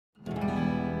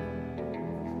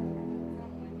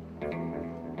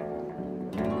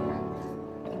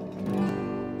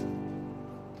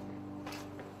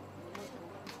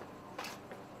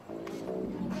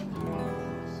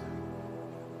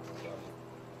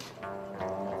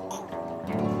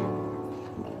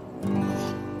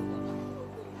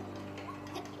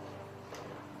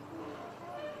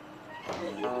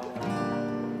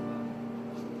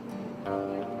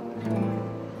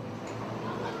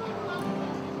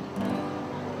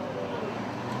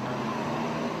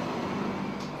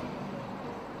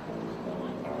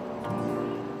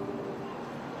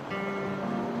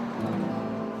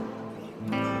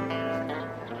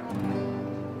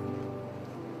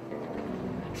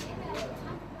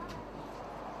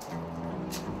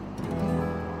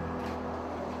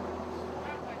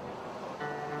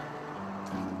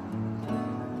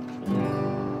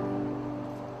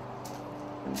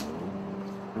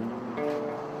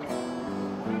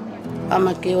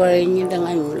ama kiwari nyinda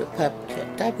nganyulu pap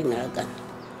tapi ngaragan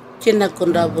china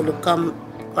kunda bulu kam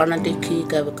kana deki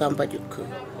gabe kamba juku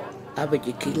aba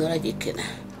jiki ngara jikena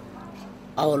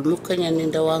awal mukanya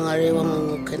ninda wangare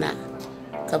wangangu kena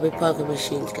kabe paka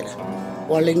beshin kena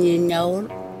wala nyawul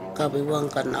kabe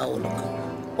wangkan awul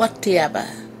wati aba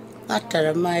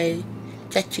atara mai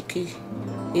chachiki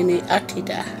ini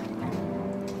atida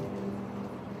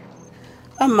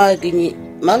ama gini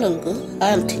malangu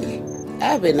anti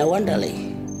abe na wandale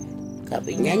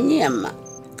kabe nyanyi ama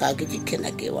kage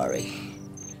jikena kiwari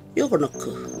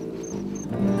yogonoku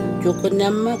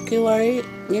Jokonama kiwari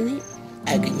nini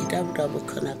agini dabu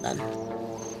kanakan.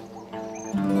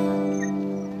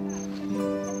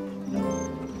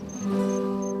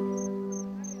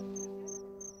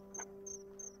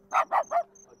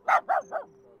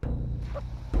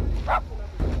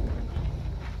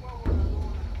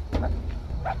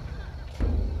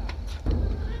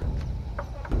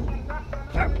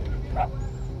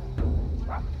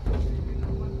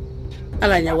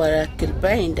 Alanya wara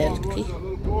kilpain dalki.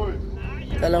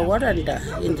 Kalau waranda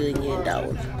indrinya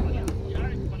daul,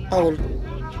 awul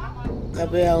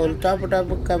kabe awul tabu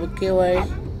kabe kiwai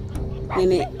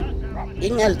ini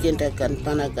ingal jentakan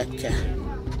panagacha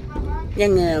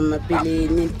yang mapili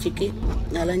ninciki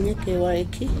ngalanya kiwai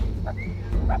ki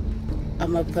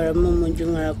ama para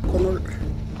memunjunga konul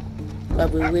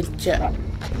kabe winca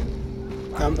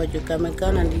kamba juga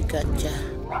mekanan di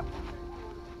kaca.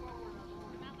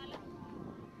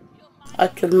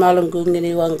 Atul malunggu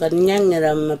ngini wangkan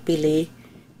nyangeram pilih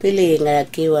nga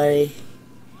kiwari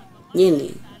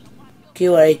nyini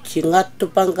kiwari cingat tu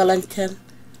pangkalancan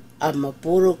ama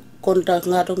puru kontak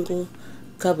ngarungku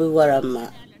kabi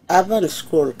warama aban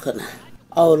school kana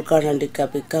awal kanan di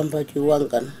kabi kambaju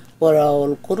wangkan wara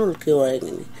awal kurul kiwari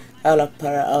ngini ala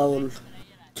para awal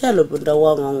calo bunda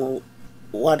wangangu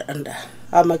wad anda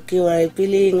ama kiwari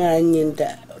pilih nga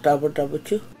nyinda dabu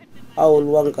cu awal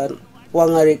wangkan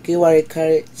wangari kiwari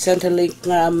kari centralink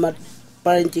ngamat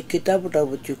parinci kita buta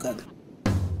bujukan.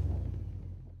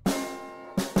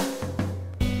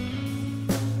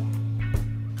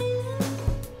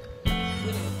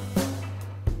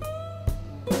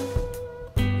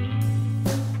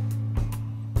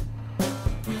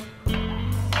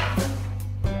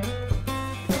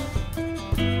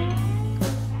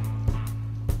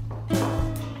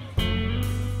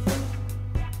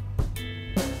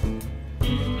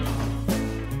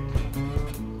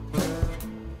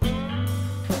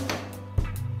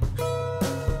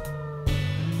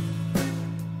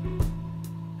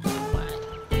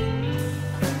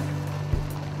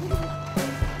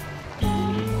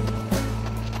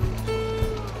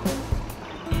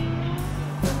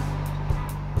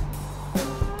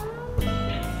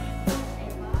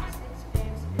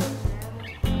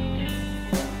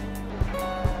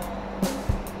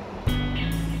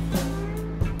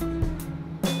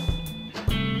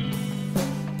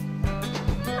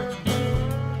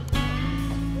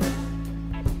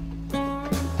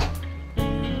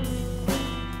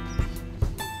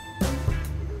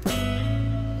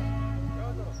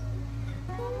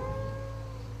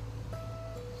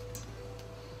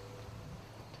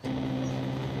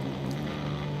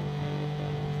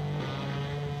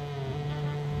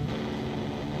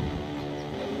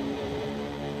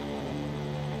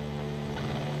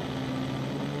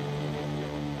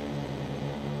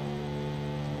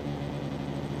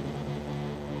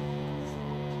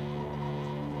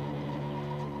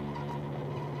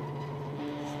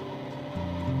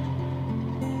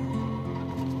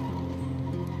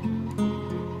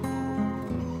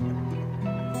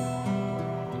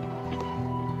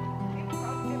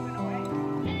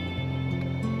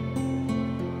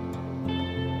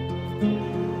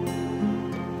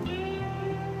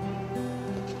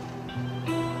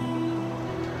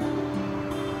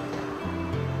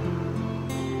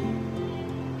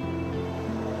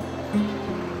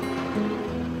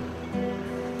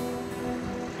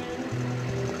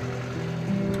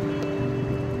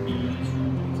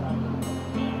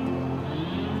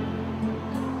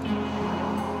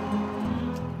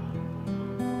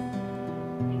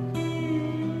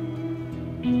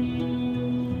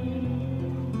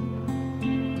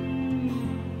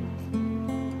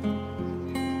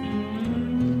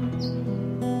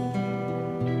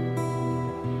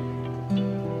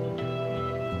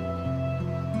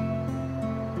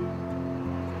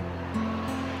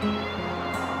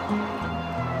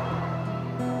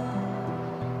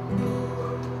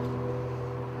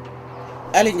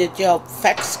 Alinya job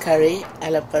fax kari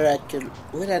ala paracul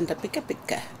wiranda pika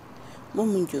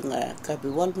mumunjunga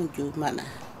kabi wal munju mana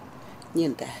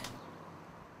nyinda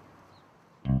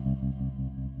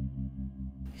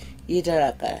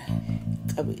idaraka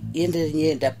kabi yender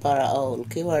nyenda para aul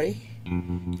kiwari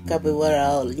kabi wara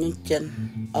aul nyunchan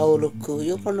aul ku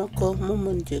yokono ko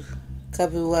mumunju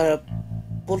kabi wara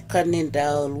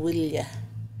pulkaninda aul wilya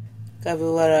kabi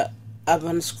wara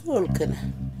aban school kana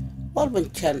walban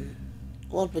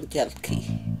jalki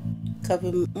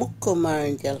kabi mukko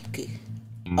maran jalki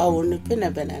awuni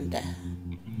pena benanda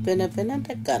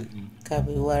kan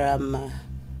kabi wara ma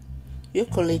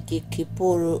yukoliti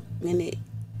kipuru ngini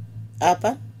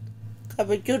apa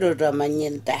kabi judo rama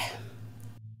nyenta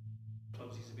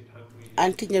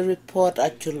antinya report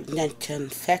acul nyanchan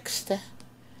faxta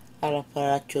ala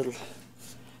para acul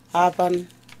apan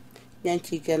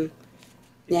nyancikan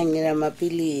nyangira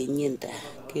mapili nyenta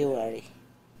kiwari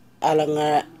ala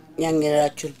nga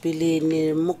nyangira acul pili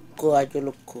ni mukko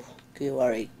ajuluku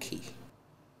kiwari ki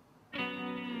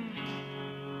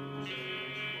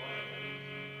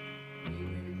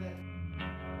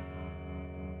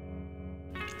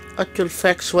acul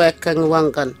fax wakang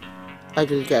wangan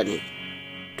ajul jani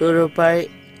turupai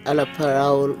ala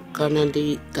paraul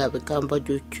kanandi kabe kamba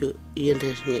jucu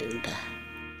yendes nyenda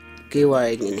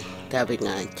kiwai ngini kabe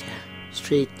ngancha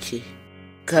Strait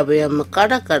kabe yang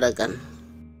kada-kadagan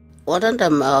wadanda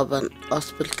maaban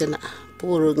hospital kena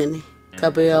puru ngini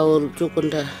kabe aul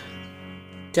cukunda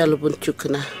jalupun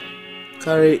cukuna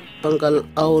kari panggal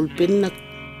aul pinnak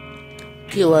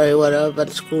kiwai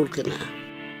waraban school kena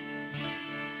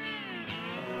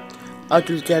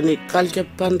ajul jani kalja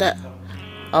panda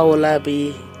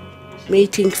awalabi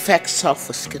meeting fax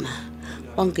office kena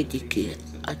wangke jiki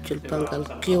ajul panggal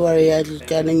kiwari ajul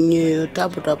jani nyu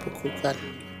tabu kukan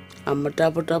amma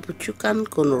tabu cukan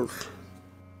kunur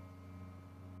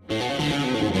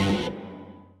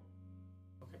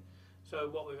So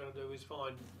what we're going to do is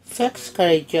find fax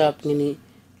kare job ngini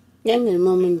nyangin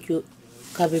momenju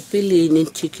kabe pili ni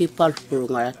chiki palpuru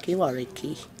ngara kiwari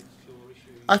ki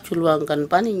ajul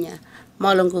wangan paninya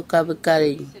malungku kabe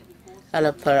kare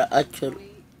ala para acul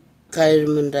kair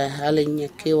munda halinya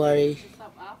kiwari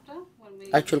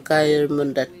acul kair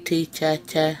munda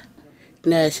teacher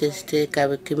nurses te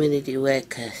kabe community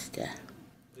workers ta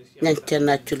nyancan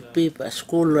acul pipa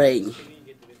school range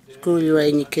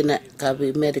kina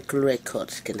kabe medical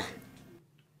records kina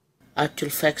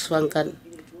acul fax wangan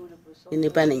ini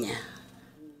paninya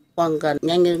wangan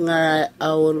nyangir ngara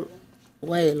awul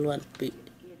wail wan pi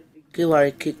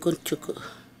kiwari ki kuncuku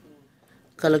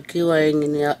kalau kiwai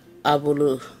ngini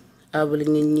abulu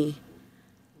ngini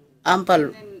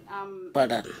ampal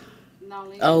padan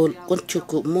awul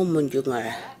kuncuku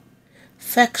mumunjungara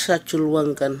fax acul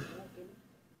wangan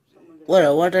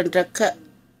wara wadan daka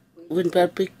winpar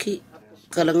piki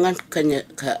kalangan kanya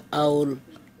ka awul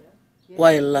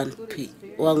wailan pi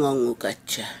wangangu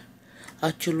kaca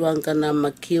acul wangan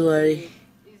nama kiwari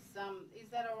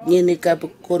ngini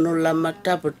kabukono lama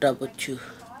tabu cu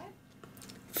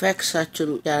fax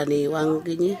acul jani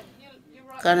wangini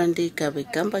kanandi kabi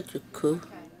kamba juku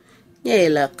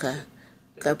nyelaka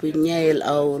kabi nyel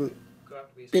awul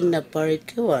pinna pari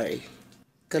kiwari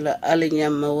kala alinya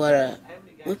mawara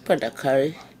wipada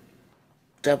kari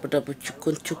tabu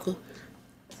cuku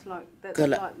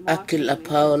kala akil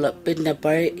apawla pinna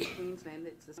pari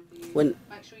when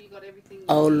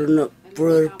awul no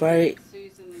pur pari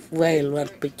wail wan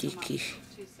pijiki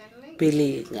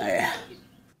pili ngara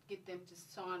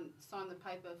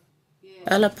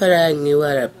ala parangi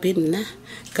wara pinna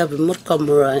kabi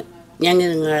murkamura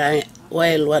nyangir ngara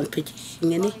wail wan pijiki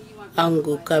ngini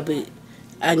angu kabi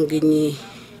angini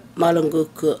malungu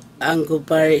ko angu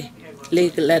bari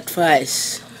legal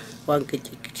advice wangi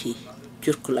jiki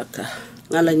jurkulaka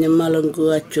ngalanya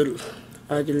malungu acul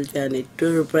jani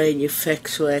turbay ni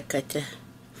fax wa kaca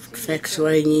fax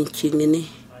wa nyinchi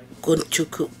ngini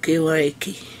kuncuku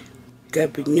kiwaiki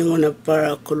gabi nyunguna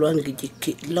para kulwangi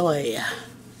jiki lawaya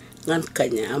ngan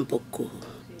kanya amboku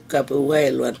gabi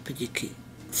wailwan pijiki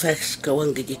fax ka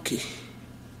wangi jiki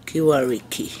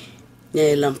kiwariki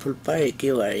nyai lampul pari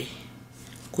kiwari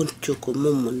kuncuku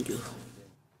mumunju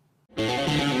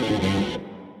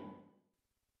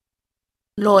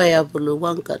lawaya bulu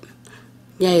wangan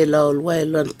nyai laul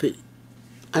wailwan pi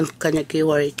an kanya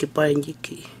kiwariki pari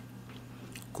jiki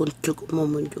kuncuku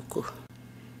mumunjuku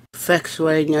fax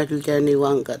wai nyadul jani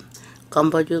wangan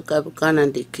kambaju kabi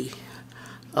kanandiki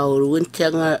awul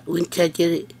wincha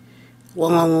jiri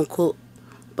wanganguku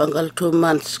bangal 2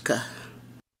 months ka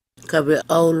kabi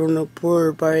awulu no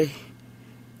pur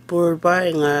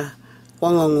bari nga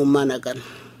wangangu managan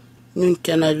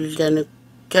nyuncha nadul jani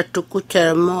chatuku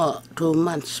charamo 2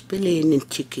 months pili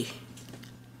ninchiki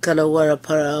kala wara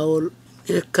para awul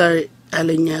ilkari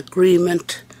alinya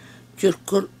agreement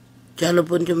jurkul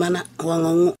jalubun jumana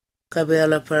wangangu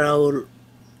Kabiala paraul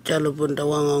jalubunda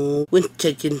wangangu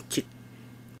wincha jinchik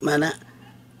mana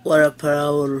wara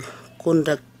paraul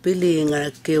kundak pili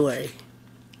ngara kiwari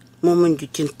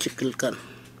mumunju jinchikil kan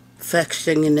fax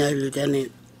jangina jani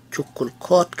chukul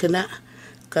court kana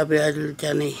kabiala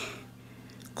jani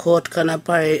court kana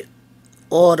pare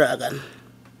oragan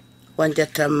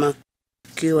wanjatama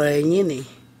kiwari nyini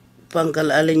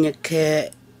pangal alinya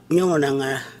ke nyona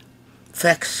ngara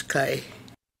fax kai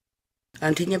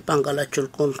antinya pangal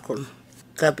achul kun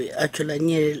kabi achula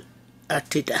nyil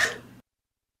atida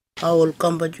awul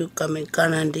kambaju kami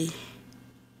kanandi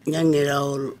nyangir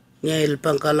awul nyil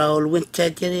pangal awul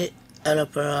winchajiri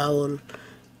alapara awul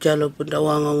jalo bunda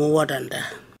wangangu wadanda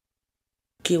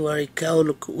kiwari ka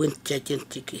awuluk winchajin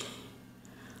tiki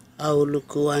awuluk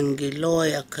wangi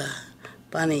loya ka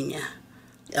paninya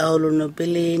awulu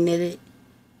bili niri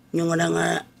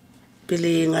nyungananga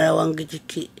bili ngara wangi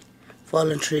jiki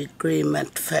voluntary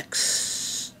agreement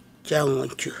facts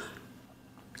jangunchu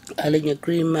alinya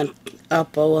agreement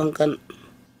apa wangan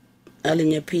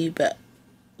alinya piba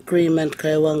agreement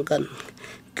kay wangan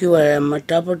kiwara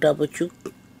matapo chuk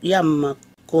yamma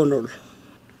konul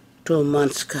 2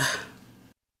 months ka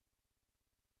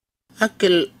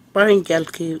akil parinjal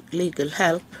ki legal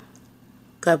help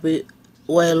kabi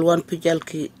while one pijal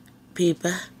ki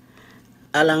piba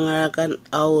alangarakan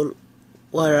awul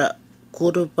wara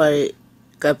kudu pare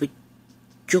kabi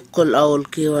chukul awul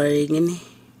kiwari ngini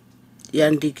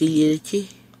yandi kiyirchi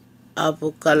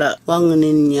apu kala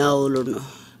wangnin nyawuluno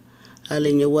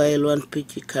alinya while one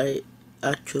piji kari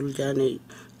achul jani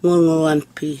ngungu one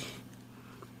pi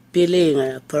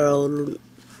pilinga parawulun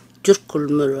chukul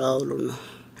murawuluno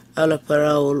ala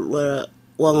parawul wara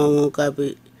wangangu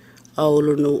kabi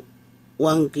awuluno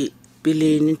wangi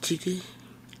pilini chiki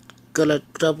kala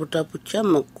tapu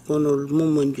chama kunul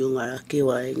mumunju ngara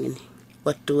kiwari ngini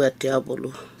watu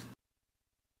abulu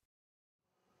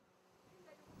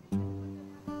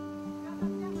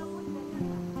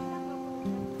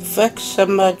fax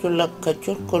sama julak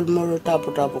kachul kolmuru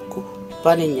tapu ku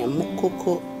paninya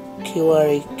mukuku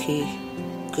kiwari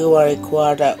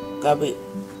kwada kabi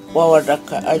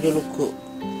wawadaka ajuluku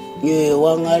nyue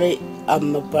wangari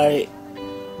amma pare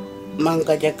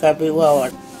manga jakabi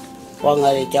wawad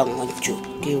wangari jangonchu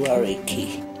kiwari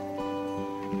ki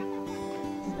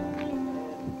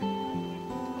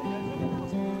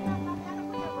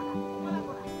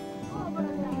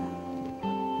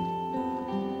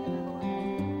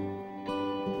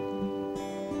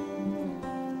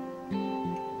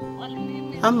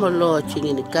amolo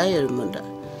chingini kayel munda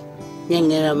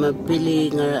nyengera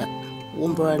mabili ngara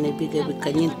umbrani bige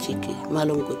bikanyin chiki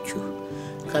malunguchu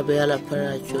kabe ala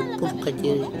paracho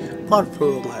pulkajiri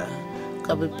porpuru ngara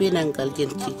kabe pinangal jin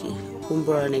chiki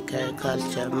umbrani kay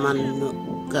culture manno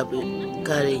kabe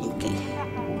karingi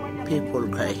people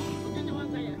kay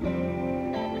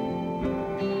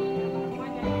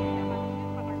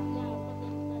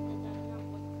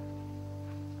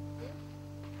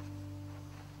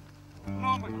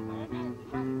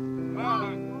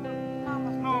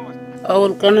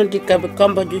awul kanandi kabe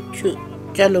kamba juchu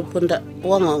jalo punda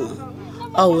wangangu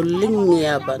awul lingi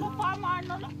yaban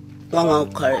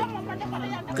wangangu kare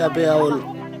kabe awul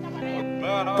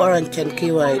paranchan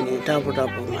kiwai ni dabu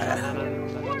ngara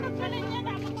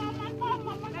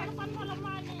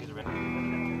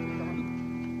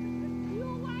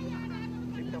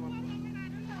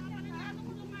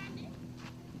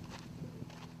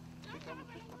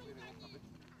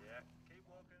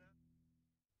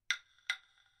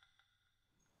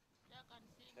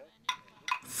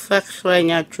fax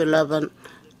wanya chulaban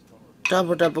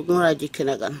dabu nguraji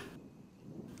kinagan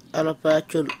alapa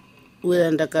chul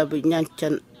wiranda kabi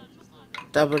nyanchan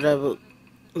dabu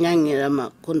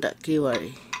nyangirama kunda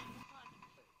kiwari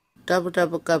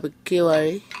dabu kabi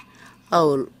kiwari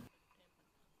awul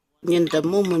nyinda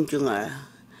mumunjungara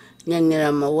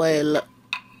nyangirama waila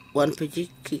wan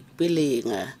pijiki pili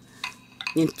nga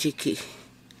nyinchiki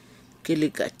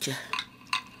kiligacha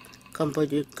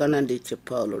kampaju kanandi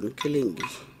chepalon kilingi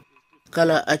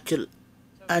kala achul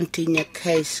antinya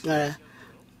case ngara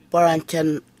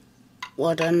paranchan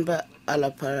wadanba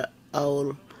ala para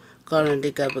awul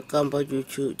kanandi kabe kampaju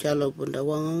chu jalo bunda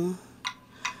wangangu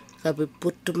kabe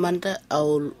putumanda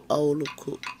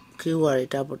awuluku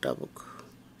kiwari dabu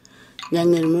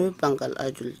nyangin mu pangkal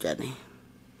ajul jani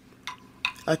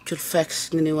achul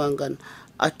fax ngini wangan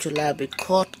achul abi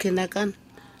court kinakan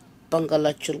pangkal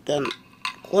achul kan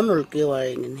konul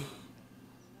kiwari ngini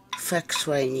fax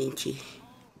wa nyinchi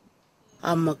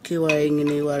amma kiwari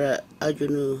ngini wara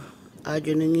ajunu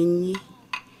ngini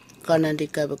kanandi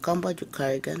kabe kamba ju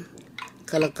karigan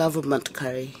kala government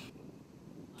kari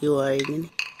kiwari ngini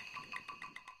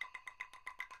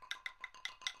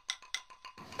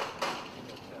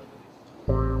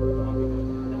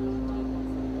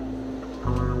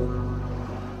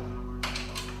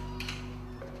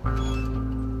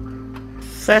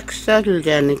facts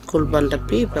jani kulbanda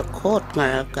pipa court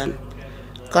ngarakan.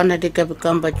 Kana dika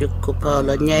bikamba jukku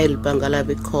paula nyail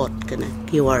bangalabi court kena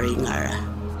kiwari ngara.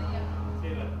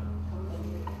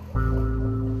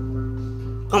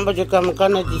 Kamba jukam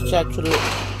kana di chachulu.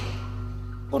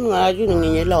 Kun ngaju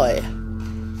nginye loe.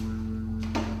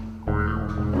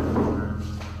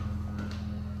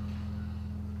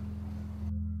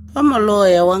 Ama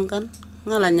loe wangan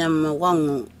ngala nyam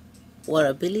wangu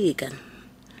warabili kan.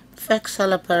 Facts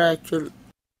ala parachul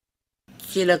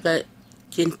chilaka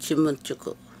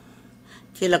chinchimunchuko.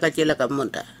 Chilaka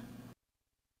munda.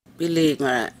 Pili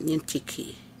ngara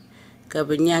nyinchiki.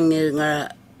 Kabinyangi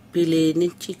ngara pili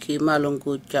nyinchiki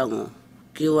malungu jangu.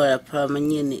 Kiwara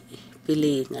pramanyini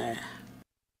pili ngara.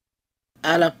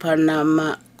 Ala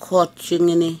panama court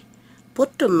chingini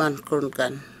putuman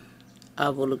kunkan.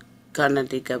 Abulu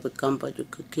kanadi kabi kampa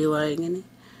juga kiwara ingini.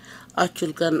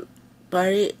 Achulkan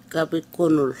pari kabi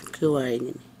kunul kiwara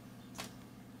ingini.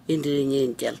 Indiri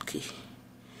nyin jalki.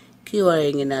 Kiwara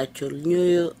ingini achul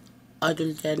nyuyo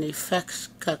adul jani facts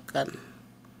kakan.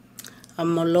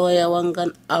 Amma lawyer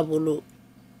wangan abulu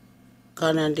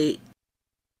kanadi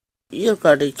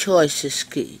yukadi choices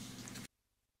ki.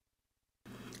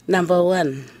 Number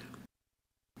 1.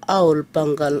 Aul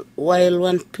bangal while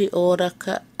one pi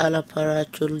oraka ala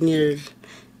parachul nil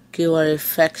kiwara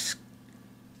facts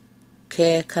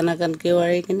ke kanagan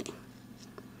kiwara ingini.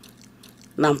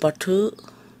 Number 2.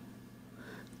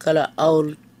 Kala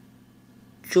aul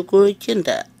chukuri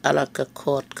cinta ala ka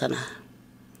court kana.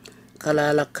 Kala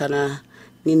ala kana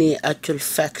nini actual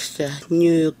facts ja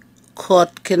new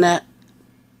court kena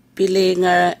pili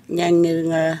ngara nyangir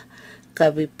ngara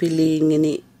kabi pili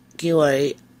ngini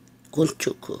kiwari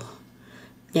kunchuku.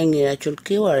 Nyangir actual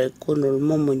kiwari kunul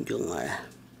momunju ngara.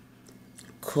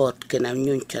 Court kena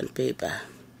nyunchan paper.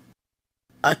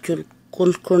 Actual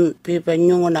kun paper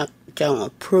nyungunak jango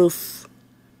proof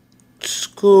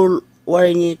school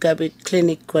warinyi kabi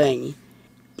clinic kwenye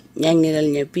nyangiral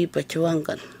nya pipa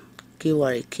chuangan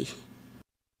kiwari ki.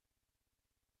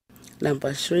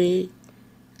 Number 3.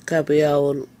 Kabi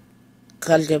aul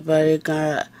kaljabari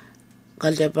ngara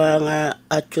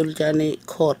achul jani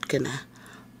court kena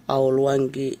aul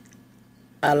wangi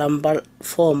alambal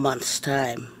 4 months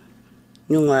time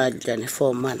nyunga jani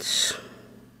 4 months.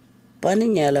 Pani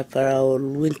nyala para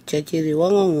aul wincha jiri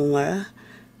wangangu ngara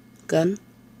kan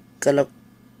kalau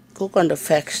kukan the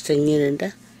facts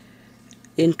tengirinda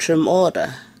interim order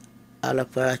ala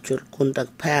parachul kundak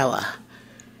power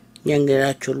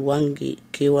nyangirachul wangi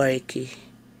kiwari ki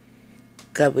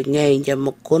kabi nyai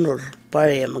jamukunul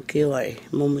pare makiwari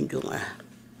mumunjunga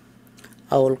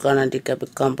awul kana di kabi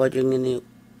kampa jungini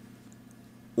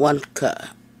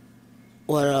wanka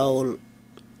warawul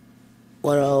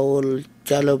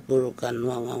jalaburu kan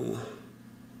wangangu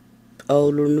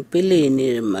awulun pili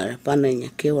ni mar pananya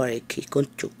kiwari ki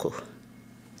kunchuku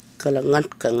kala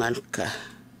nganka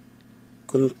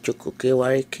kunchuku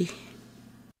kiwari ki.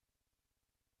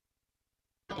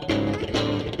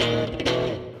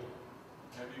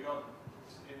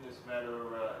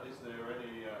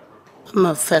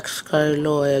 Ma facts kari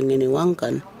lawyer ngini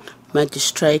wangan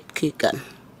magistrate kikan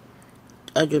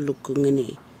ajuluku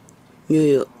ngini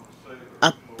nyuyo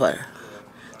upper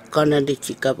kana di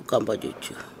chikap kamba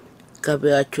juju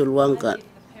kabe achul wangan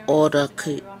order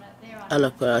ki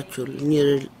ala parachul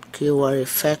nir kiwari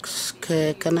facts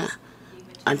ke kana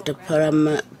anta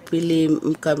parama pili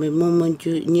mkami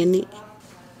mumunju nyini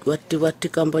wati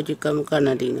kamba jukam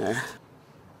kana di ngara.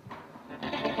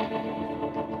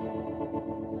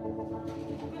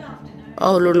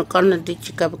 Aulun kana di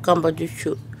chikap kamba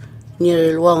juju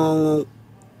nir wangangu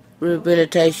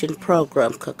rehabilitation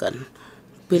program kakan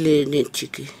pili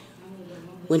ninchiki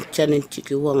winchanin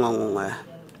chiki wangangu ngara.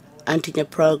 Antinya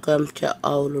program cha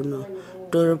auluno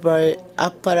dorobari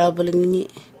aparabling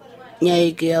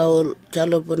nyai gi aul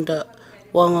jalubunda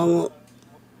wangangu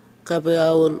kabe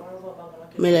aul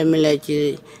mila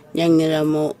jiri nyangira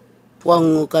mo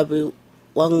wangu kabe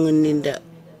wangu ninda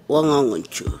wangangu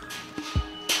nchu.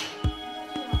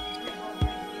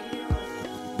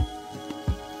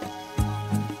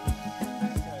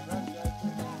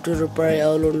 Dorobari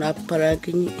aulun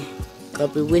aparagini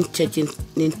kabe winchajin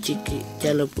ninchiki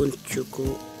jalubun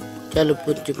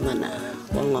jumana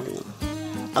wangangu.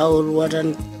 Aul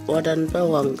wadan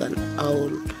bawangan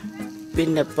aul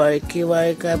pinda pari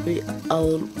kiwari kabi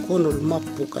aul kunul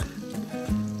mapukan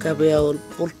kabi aul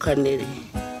pulkaniri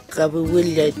kabi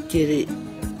wilya jiri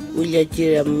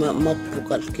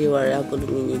mapukan kiwari abulu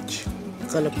nginyichi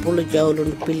kala pulu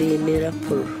jaulun pili nira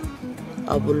pul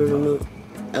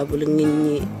abulu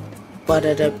nginyi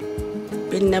pada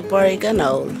pinda pari kan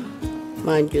aul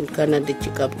manjun kana di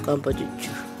chikap kampa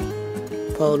juju.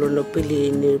 Paulo no pili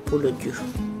ni puluju.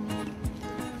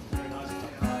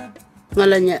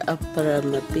 Ngalanya apara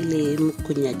mapili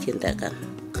mukunya cintakan.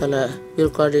 Kala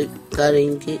yurkari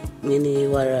karingi mini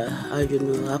wara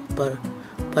ajunu apar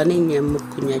paninya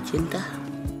mukunya cinta.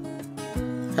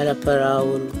 Ala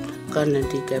paraul kana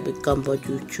diga bi kambo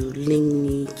juju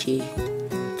lingi ci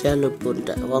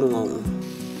jalubunda wangong.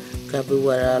 Kabi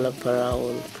wara ala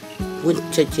paraul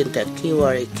wunca cinta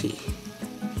kiwariki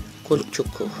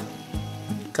kuncuku.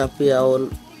 Kabi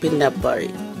aul pinapari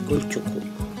kuncuku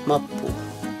mapu.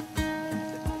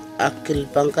 Akil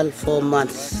bangkal 4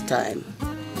 months time.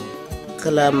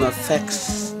 Kalama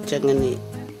fax jangani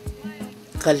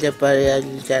kalja pari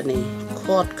aljani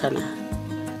court kana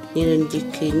nirin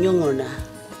jiki nyungona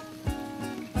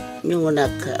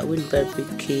ka winbar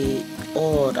biki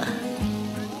ora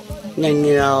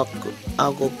nyangira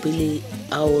ago pili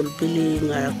awol pili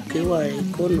ngaraki wari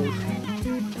kono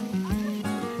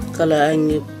kala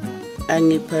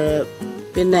angi para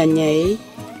pinanyai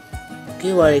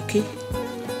kiwari ki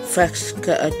fax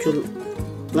ka achul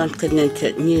ngan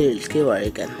kanyancha nyil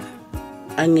kiwarigan.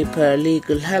 Angi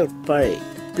paralegal help pare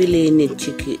pili ni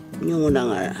chiki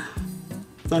nyungunangara.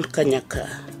 Ngan kanyaka.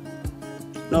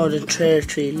 Northern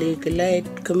Territory Legal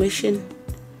Aid Commission,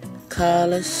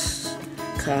 Carlos,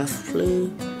 Flu,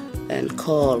 and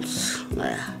Calls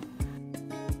ngara.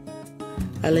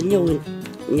 Ala nyung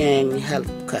nyang help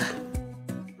ka.